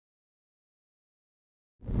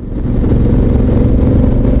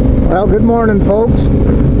Well, good morning, folks.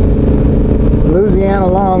 Louisiana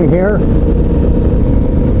Long here.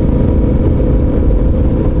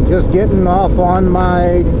 Just getting off on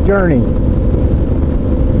my journey.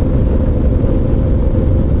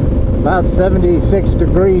 About 76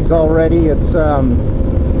 degrees already. It's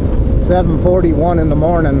 7:41 in the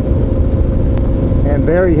morning and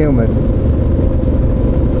very humid.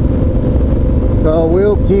 So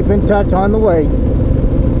we'll keep in touch on the way.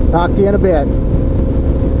 Talk to you in a bit.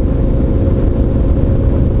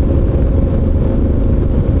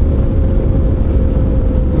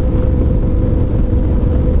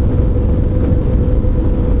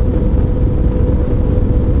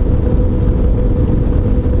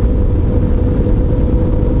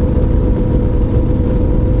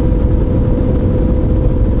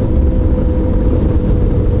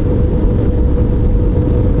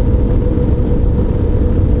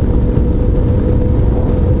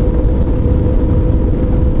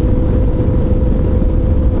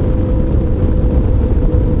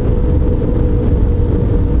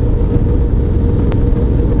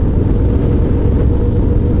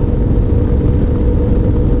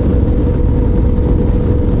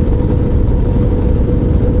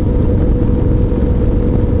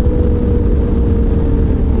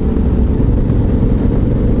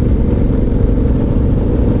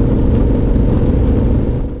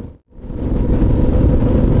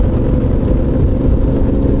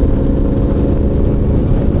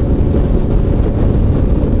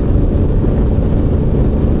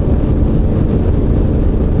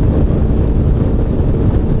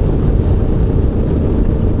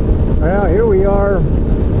 Well, here we are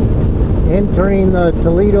entering the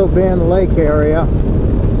Toledo Bend Lake area.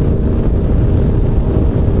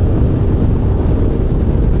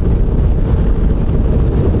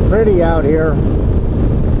 Pretty out here.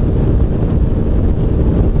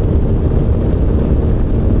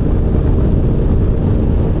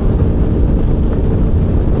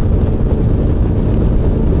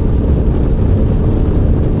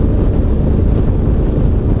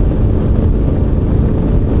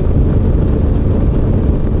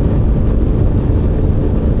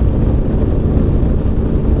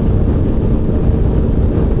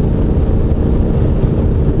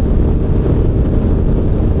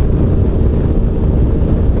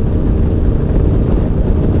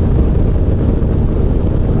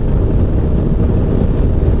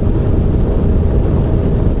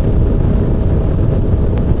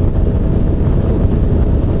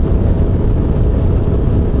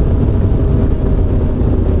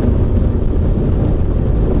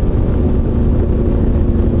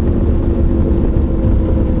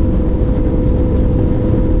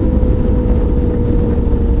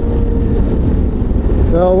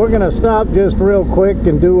 So we're going to stop just real quick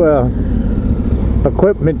and do a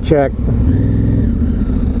equipment check.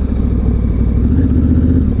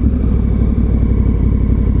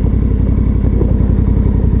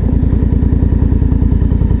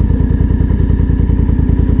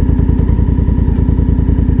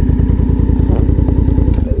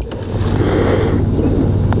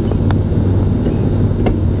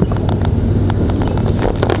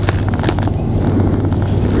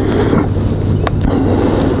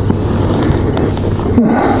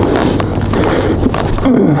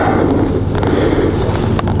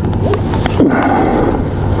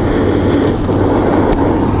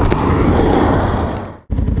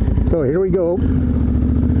 So here we go.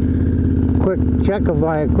 Quick check of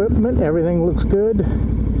my equipment. Everything looks good.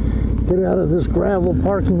 Get out of this gravel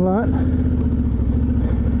parking lot.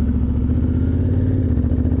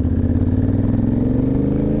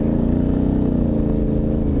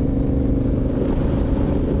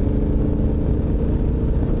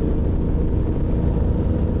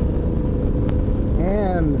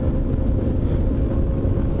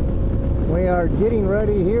 We are getting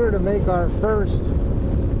ready here to make our first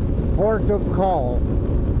port of call.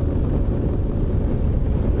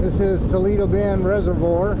 This is Toledo Bend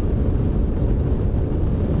Reservoir.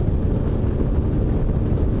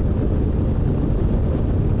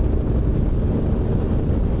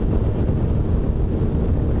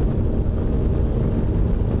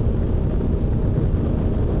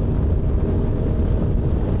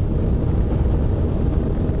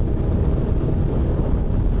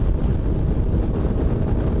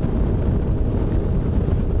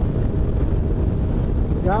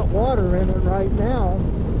 Got water in it right now.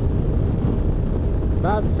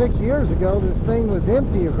 About 6 years ago, this thing was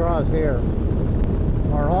empty across here,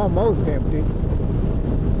 or almost empty.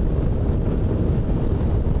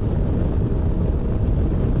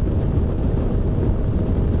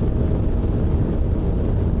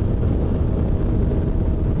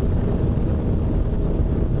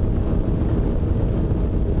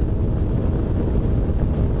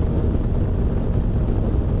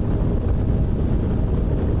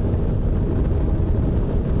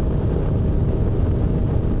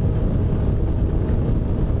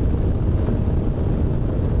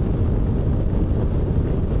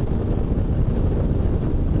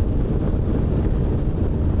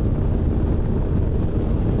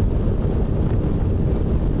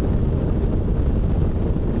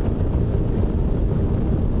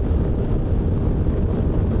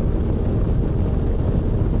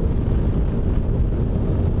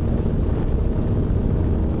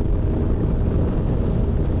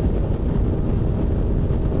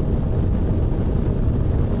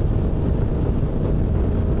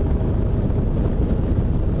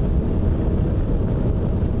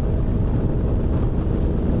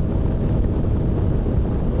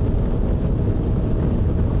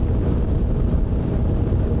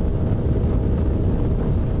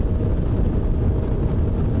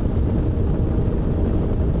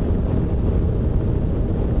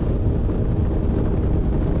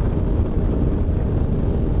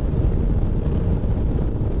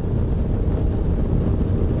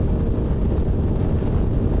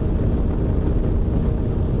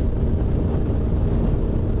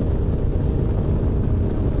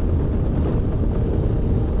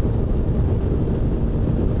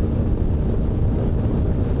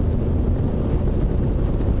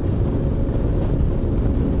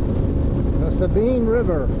 Sabine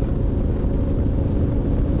River.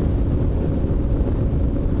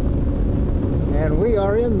 And we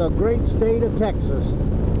are in the great state of Texas.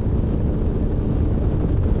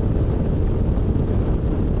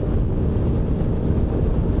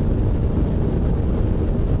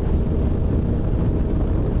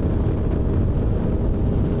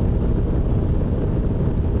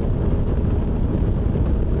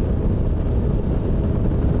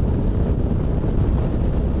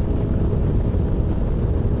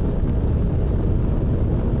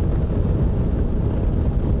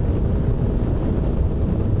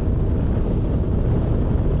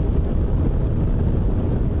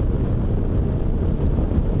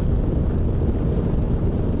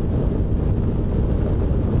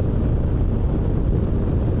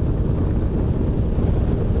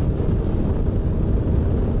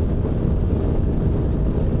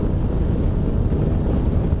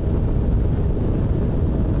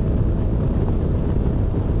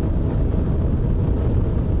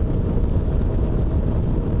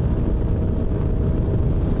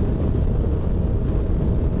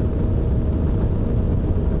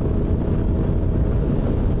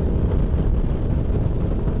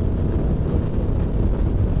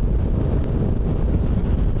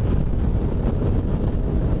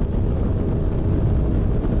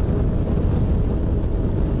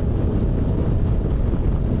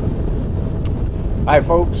 Hi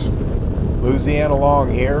folks, Louisiana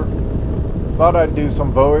Long here. Thought I'd do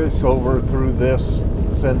some voiceover through this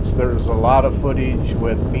since there's a lot of footage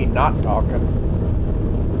with me not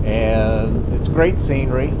talking. And it's great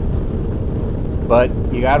scenery, but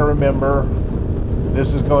you gotta remember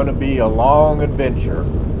this is going to be a long adventure.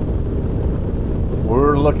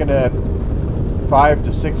 We're looking at 5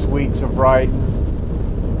 to 6 weeks of riding,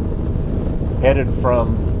 headed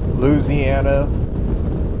from Louisiana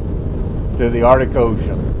to the Arctic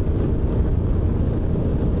Ocean.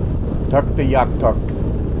 Tuktoyaktuk,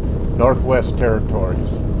 Northwest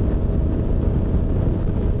Territories.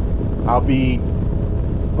 I'll be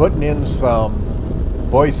putting in some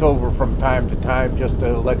voiceover from time to time just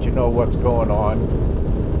to let you know what's going on.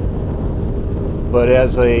 But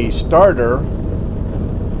as a starter,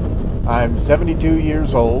 I'm 72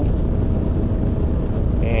 years old,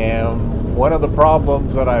 and one of the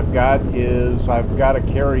problems that I've got is I've got to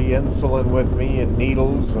carry insulin with me and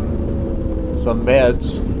needles and some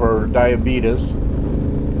meds for diabetes.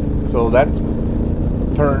 So that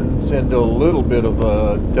turns into a little bit of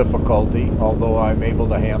a difficulty, although I'm able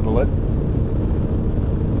to handle it.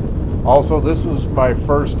 Also, this is my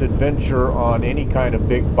first adventure on any kind of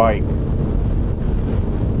big bike.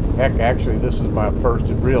 Heck, actually, this is my first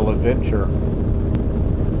real adventure.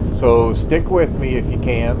 So stick with me if you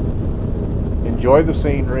can. Enjoy the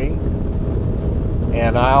scenery,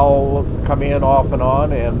 and I'll come in off and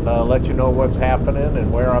on and let you know what's happening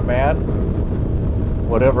and where I'm at and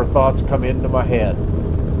whatever thoughts come into my head.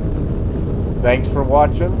 Thanks for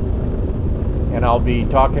watching, and I'll be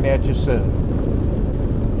talking at you soon.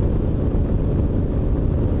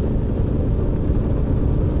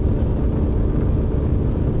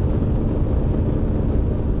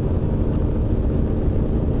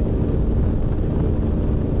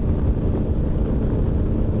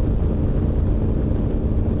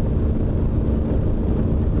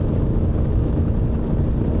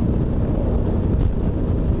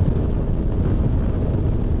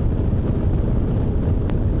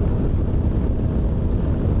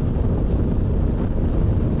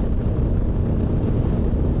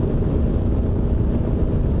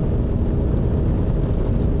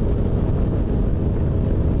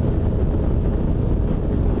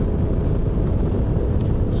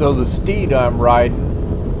 So the steed I'm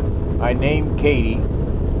riding, I named Katie.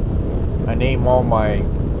 I name all my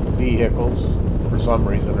vehicles for some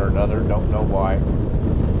reason or another, don't know why.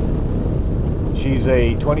 She's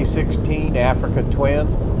a 2016 Africa Twin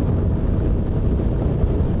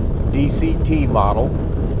DCT model.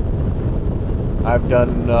 I've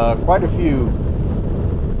done quite a few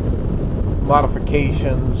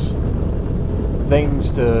modifications, things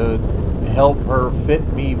to help her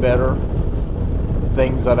fit me better.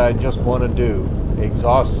 Things that I just want to do.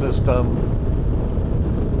 Exhaust system,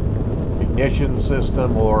 ignition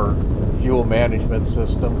system, or fuel management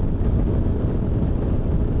system.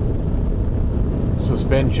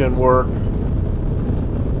 Suspension work,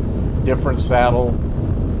 different saddle,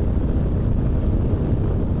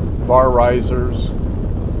 bar risers,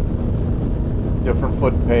 different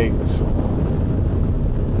foot pegs.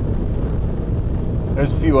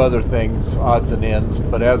 There's a few other things, odds and ends,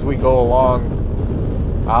 but as we go along,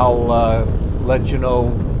 I'll let you know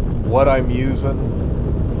what I'm using,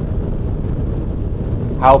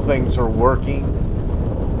 how things are working,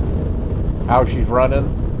 how she's running,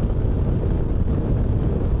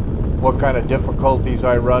 what kind of difficulties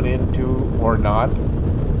I run into or not.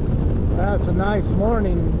 That's a nice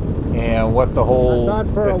morning. And what the whole I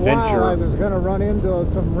thought for a while I adventure was going to run into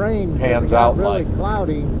some rain. pans It got out really like.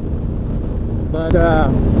 cloudy, but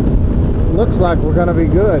looks like we're going to be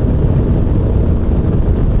good.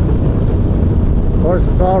 Of course,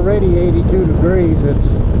 it's already 82 degrees. It's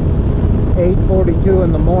 8:42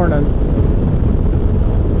 in the morning.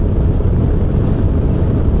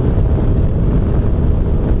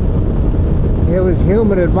 It was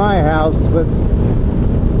humid at my house, but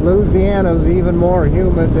Louisiana's even more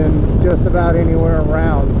humid than just about anywhere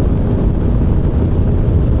around.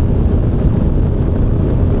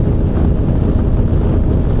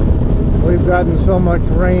 We've gotten so much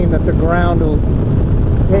rain that the ground will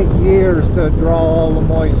take years to draw all the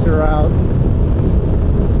moisture out.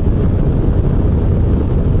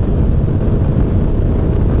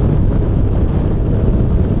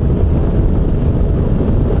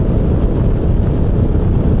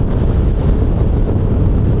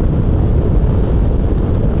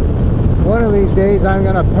 One of these days I'm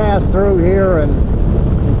going to pass through here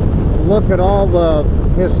and look at all the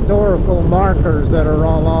historical markers that are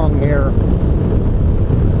along here.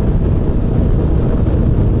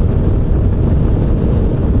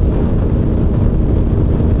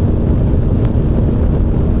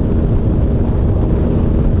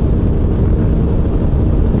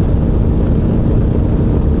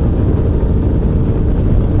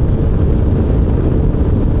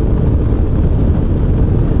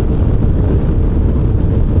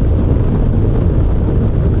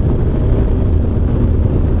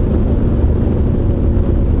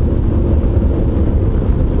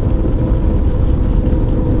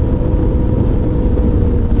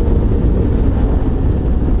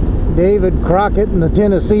 David Crockett and the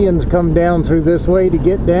Tennesseans come down through this way to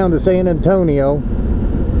get down to San Antonio.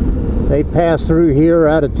 They pass through here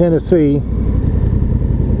out of Tennessee.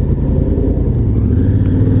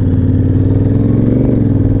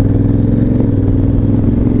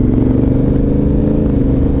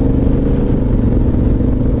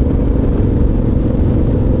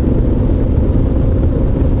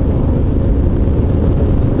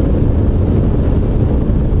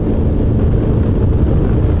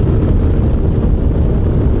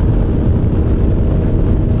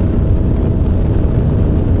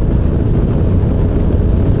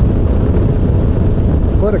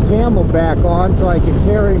 Put a Camelback on so I can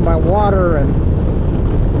carry my water and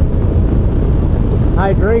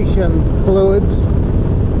hydration fluids,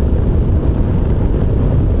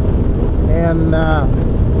 and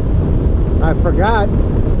I forgot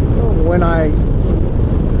when I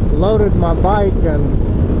loaded my bike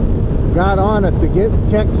and got on it to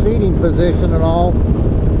check seating position and all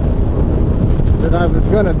that I was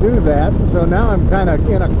going to do that. So now I'm kind of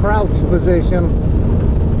in a crouch position,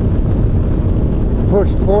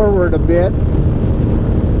 pushed forward a bit.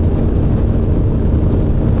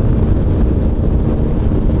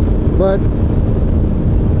 But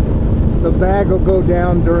the bag will go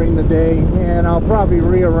down during the day, and I'll probably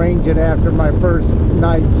rearrange it after my first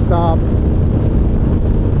night stop.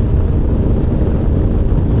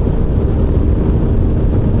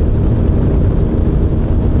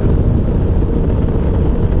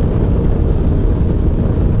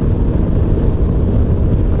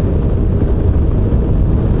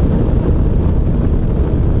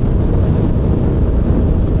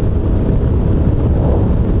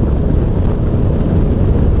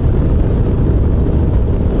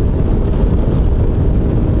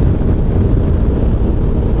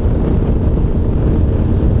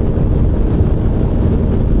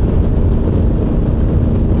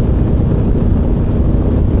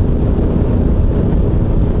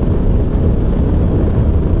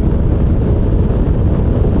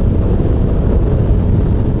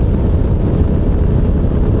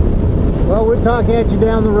 Well, we'll talk at you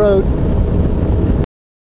down the road.